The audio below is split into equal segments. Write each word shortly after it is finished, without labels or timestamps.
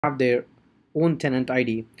have their own tenant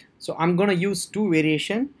ID. So I'm gonna use two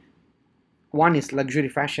variation. One is luxury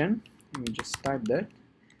fashion. Let me just type that.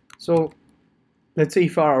 So let's say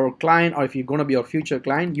if you are our client or if you're gonna be our future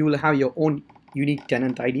client, you will have your own unique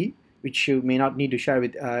tenant ID, which you may not need to share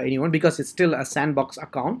with anyone because it's still a sandbox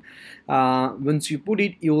account. Once you put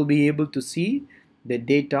it, you will be able to see the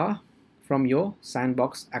data from your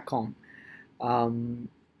sandbox account.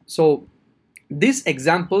 So this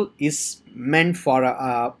example is meant for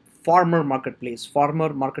a farmer marketplace. The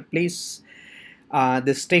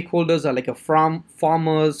stakeholders are like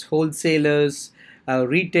farmers, wholesalers,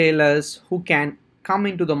 retailers who can come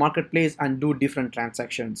into the marketplace and do different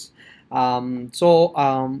transactions.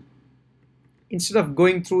 Instead of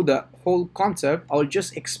going through the whole concept, I'll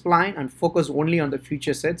just explain and focus only on the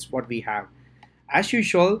feature sets what we have. As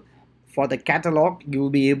usual, for the catalog, you will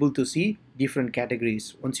be able to see different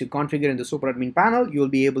categories. Once you configure in the superadmin panel, you will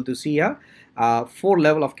be able to see a 4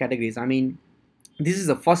 level of categories. I mean, this is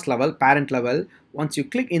the first level, parent level. Once you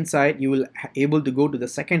click inside, you will able to go to the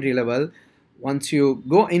secondary level. Once you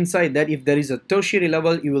go inside that, if there is a tertiary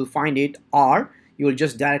level, you will find it, or you will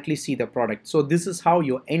just directly see the product. So this is how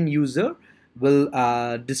your end user will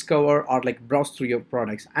discover or like browse through your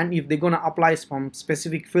products. And if they're gonna apply some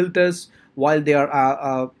specific filters while they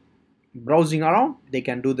are browsing around, they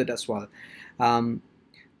can do that as well.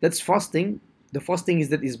 That's first thing. The first thing is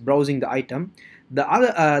that is browsing the item.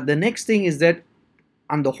 The next thing is that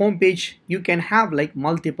on the home page you can have like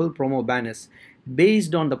multiple promo banners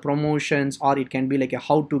based on the promotions, or it can be like a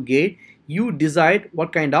how-to guide. You decide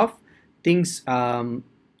what kind of things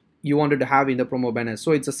you wanted to have in the promo banner.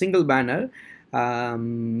 So it's a single banner,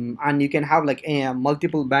 and you can have like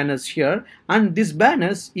multiple banners here, and these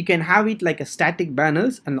banners you can have it like a static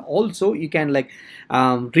banners, and also you can like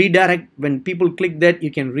redirect. When people click that,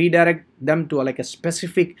 you can redirect them to like a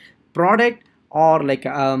specific product or like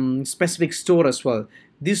specific store as well.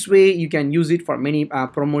 This way you can use it for many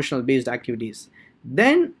promotional based activities.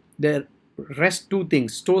 Then the rest two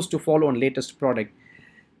things, stores to follow and latest product.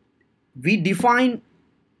 We define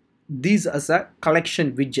these as a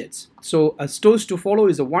collection widgets. So a stores to follow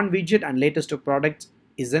is a one widget and latest to product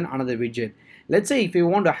is then another widget. Let's say if you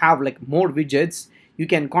want to have like more widgets, you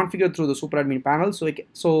can configure through the superadmin panel.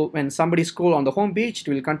 So when somebody scroll on the home page, it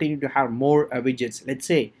will continue to have more widgets. Let's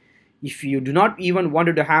say if you do not even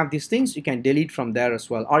wanted to have these things, you can delete from there as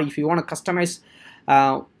well. Or if you want to customize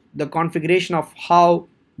the configuration of how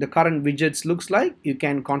the current widgets looks like, you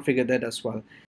can configure that as well.